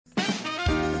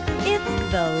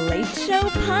The Late Show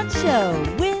Poncho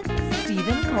with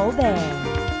Stephen Colbert.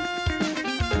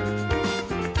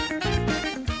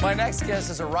 My next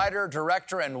guest is a writer,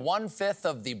 director, and one-fifth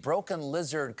of the Broken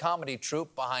Lizard comedy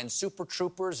troupe behind Super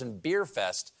Troopers and Beer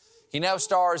Fest. He now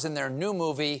stars in their new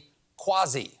movie,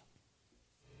 Quasi.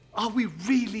 Are we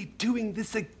really doing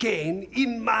this again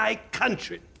in my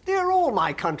country? They're all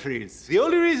my countries. The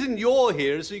only reason you're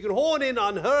here is so you can horn in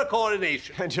on her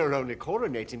coronation. And you're only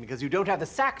coronating because you don't have the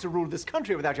sack to rule this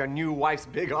country without your new wife's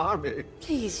big army.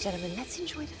 Please, gentlemen, let's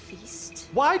enjoy the feast.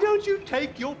 Why don't you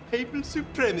take your papal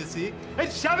supremacy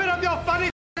and shove it up your funny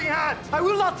hat? I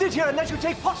will not sit here and let you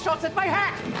take pot shots at my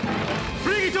hat!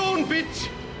 Bring it on, bitch!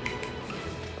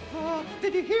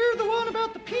 Did you hear the one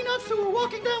about the peanuts who were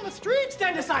walking down the street?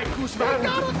 Stand aside, Guzman! They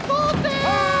got assaulted!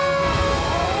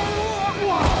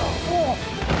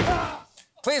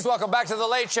 Please welcome back to The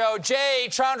Late Show, Jay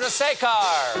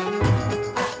Chandrasekhar.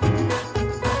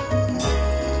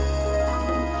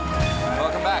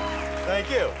 Welcome back. Thank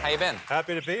you. How you been?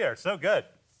 Happy to be here. So good.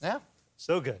 Yeah?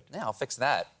 So good. Yeah, I'll fix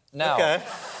that. Now, Okay.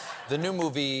 the new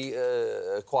movie,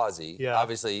 Quasi, Yeah.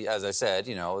 obviously, as I said,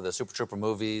 you know, the Super Trooper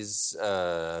movies,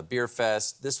 Beer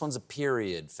Fest. This one's a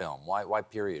period film. Why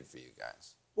period for you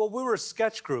guys? Well, we were a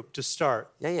sketch group to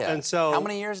start. Yeah. And so... How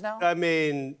many years now? I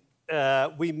mean,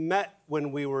 we met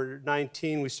when we were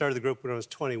 19. We started the group when I was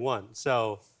 21.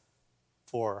 So,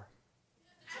 4.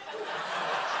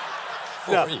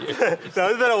 4 years. No,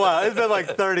 it's been a while. It's been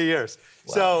like 30 years.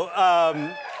 Wow. So,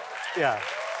 yeah.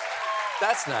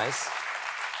 That's nice.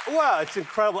 Well, it's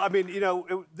incredible. I mean, you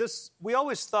know, we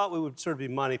always thought we would sort of be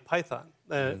Monty Python,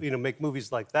 you know, make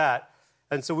movies like that.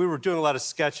 And so we were doing a lot of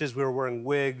sketches. We were wearing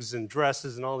wigs and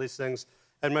dresses and all these things.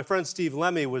 And my friend Steve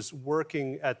Lemmy was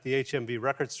working at the HMV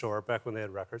record store back when they had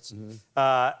records.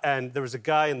 And there was a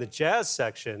guy in the jazz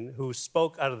section who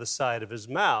spoke out of the side of his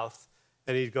mouth.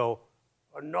 And he'd go,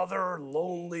 "Another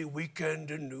lonely weekend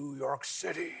in New York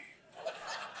City."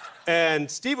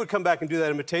 And Steve would come back and do that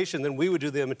imitation, then we would do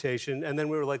the imitation, and then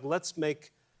we were like, let's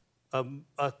make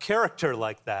a character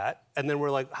like that. And then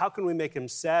we're like, how can we make him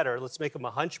sadder? Let's make him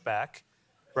a hunchback,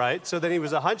 right? So then he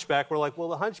was a hunchback. We're like, well,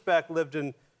 the hunchback lived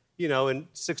in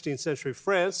 16th century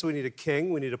France, so we need a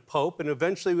king, we need a pope, and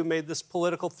eventually we made this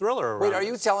political thriller around Wait, are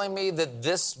you this. telling me that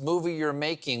this movie you're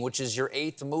making, which is your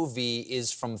 8th movie,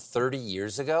 is from 30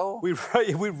 years ago? We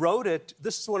wrote it.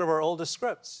 This is one of our oldest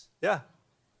scripts. Yeah.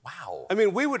 Wow. I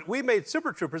mean, we made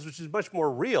Super Troopers, which is much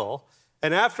more real.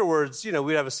 And afterwards, you know,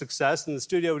 we'd have a success, and the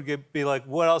studio would be like,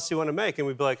 what else do you want to make? And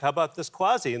we'd be like, how about this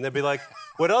Quasi? And they'd be like,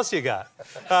 what else you got?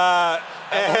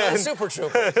 And Super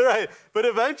Troopers. Right. But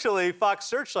eventually, Fox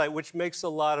Searchlight, which makes a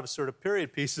lot of sort of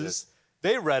period pieces,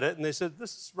 they read it, and they said,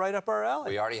 this is right up our alley.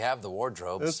 We already have the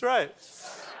wardrobes. That's right.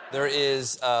 There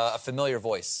is a familiar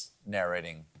voice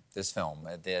narrating this film.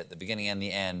 At the beginning and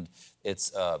the end,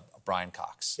 it's Brian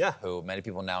Cox, who many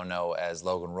people now know as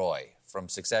Logan Roy from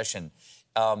Succession.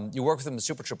 You work with him in the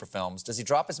Super Trooper films. Does he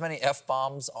drop as many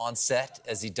F-bombs on set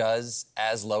as he does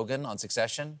as Logan on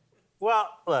Succession? Well,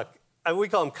 look, we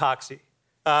call him Coxie.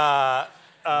 But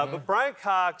Brian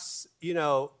Cox, you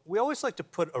know, we always like to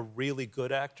put a really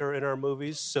good actor in our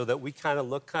movies so that we kind of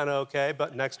look kind of okay,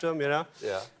 but next to him, you know?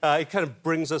 Yeah. It kind of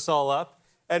brings us all up.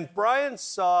 And Brian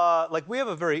saw, like, we have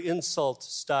a very insult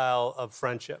style of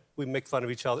friendship. We make fun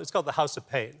of each other. It's called the House of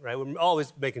Pain, right? We're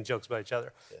always making jokes about each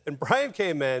other. Yeah. And Brian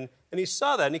came in, and he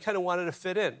saw that, and he kind of wanted to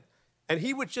fit in. And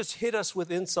he would just hit us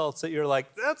with insults that you're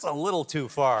like, that's a little too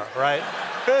far, right?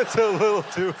 That's a little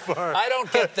too far. I don't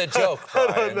get the joke,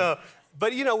 Brian. I don't know.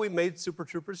 But, you know, we made Super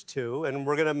Troopers 2, and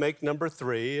we're going to make number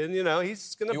 3, and, you know,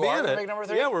 he's going to be in it. You are going to make number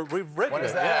 3? Yeah, we've written it. When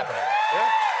is that happening?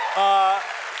 Yeah.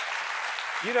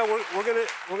 You know,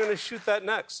 we're gonna shoot that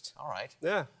next. All right.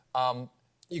 Yeah.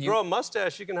 You grow a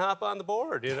mustache, you can hop on the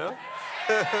board. You know.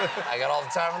 I got all the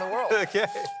time in the world. Okay.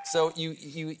 So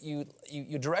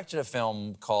you directed a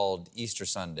film called Easter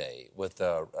Sunday with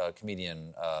a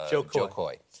comedian Joe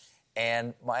Coy.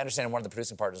 And my understanding, one of the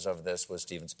producing partners of this was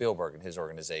Steven Spielberg and his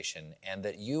organization, and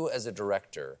that you as a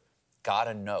director got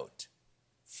a note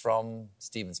from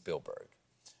Steven Spielberg.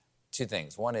 2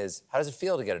 things. One is, how does it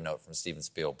feel to get a note from Steven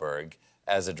Spielberg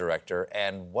as a director,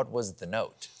 and what was the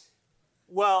note?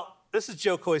 Well, this is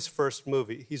Joe Coy's first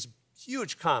movie. He's a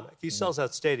huge comic. He sells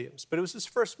out stadiums, but it was his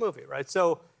first movie, right?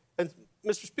 So, and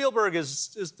Mr. Spielberg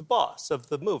is the boss of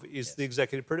the movie. He's the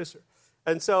executive producer.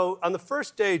 And so on the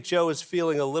first day, Joe is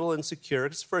feeling a little insecure,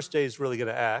 because the first day he's really going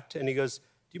to act, and he goes, do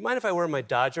you mind if I wear my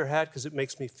Dodger hat, because it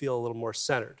makes me feel a little more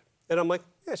centered? And I'm like,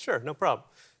 yeah, sure, no problem.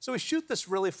 So we shoot this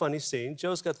really funny scene.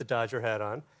 Joe's got the Dodger hat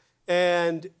on.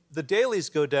 And the dailies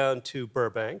go down to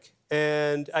Burbank,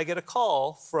 and I get a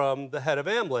call from the head of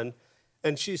Amblin,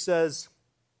 and she says,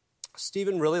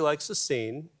 Stephen really likes the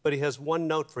scene, but he has one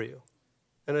note for you.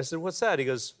 And I said, what's that? He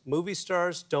goes, movie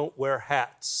stars don't wear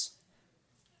hats.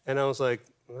 And I was like,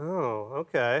 oh,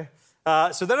 okay.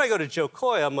 So then I go to Joe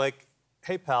Coy. I'm like,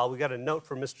 hey, pal, we got a note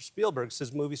from Mr. Spielberg. It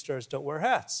says movie stars don't wear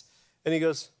hats. And he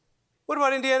goes, what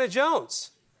about Indiana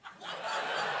Jones?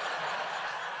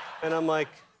 And I'm like,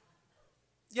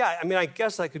 yeah, I mean, I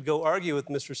guess I could go argue with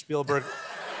Mr. Spielberg.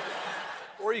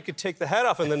 Or you could take the hat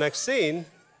off in the next scene. And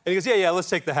he goes, yeah, let's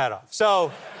take the hat off.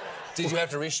 So... Did you have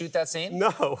to reshoot that scene?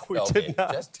 No, we did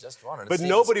not. Just wanted to But see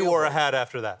nobody Spielberg. wore a hat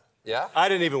after that. Yeah? I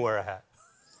didn't even wear a hat.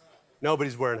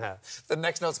 Nobody's wearing hats. The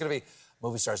next note's going to be,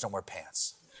 movie stars don't wear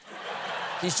pants.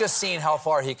 He's just seeing how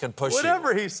far he can push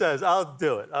Whatever you. he says, I'll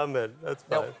do it. I'm in. That's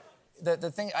fine. Now,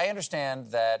 the thing, I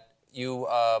understand that you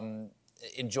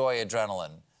enjoy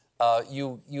adrenaline.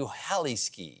 You heli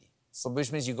ski, so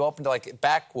which means you go up into like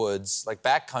backwoods, like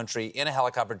backcountry, in a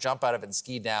helicopter, jump out of it, and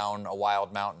ski down a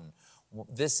wild mountain.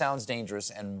 This sounds dangerous,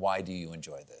 and why do you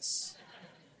enjoy this?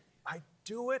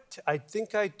 I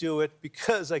think I do it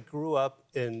because I grew up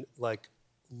in like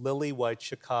lily white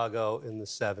Chicago in the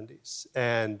 70s,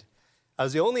 and I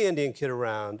was the only Indian kid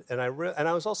around, and I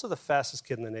was also the fastest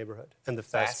kid in the neighborhood, and the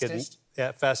fastest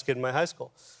kid in my high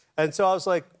school. And so I was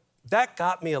like, that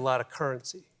got me a lot of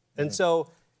currency. And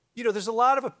so, you know, there's a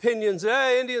lot of opinions,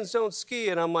 hey, Indians don't ski,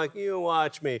 and I'm like, you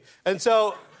watch me. And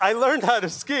so I learned how to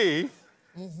ski,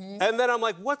 and then I'm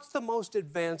like, what's the most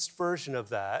advanced version of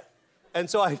that? And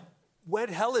so I went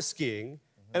heli skiing,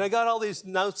 and I got all these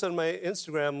notes on my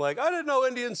Instagram like, I didn't know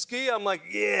Indians ski. I'm like,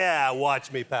 yeah,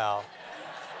 watch me, pal.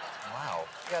 Wow,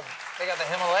 they got the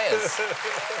Himalayas.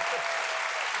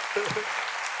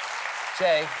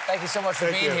 Jay, thank you so much for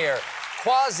being here.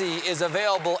 Quasi is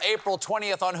available April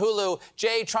 20th on Hulu.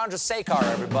 Jay Chandrasekhar,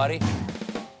 everybody.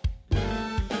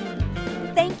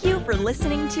 Thank you for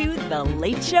listening to The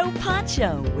Late Show Pod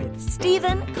Show with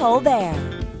Stephen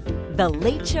Colbert. The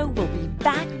Late Show will be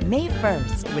back May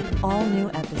 1st with all new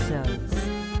episodes.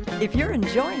 If you're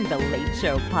enjoying The Late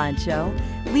Show Pod Show,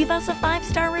 leave us a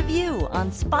 5-star review on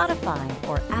Spotify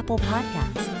or Apple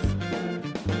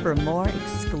Podcasts. For more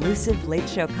exclusive Late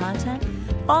Show content,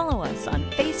 follow us on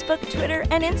Facebook, Twitter,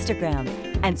 and Instagram,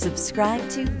 and subscribe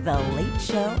to The Late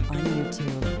Show on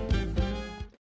YouTube.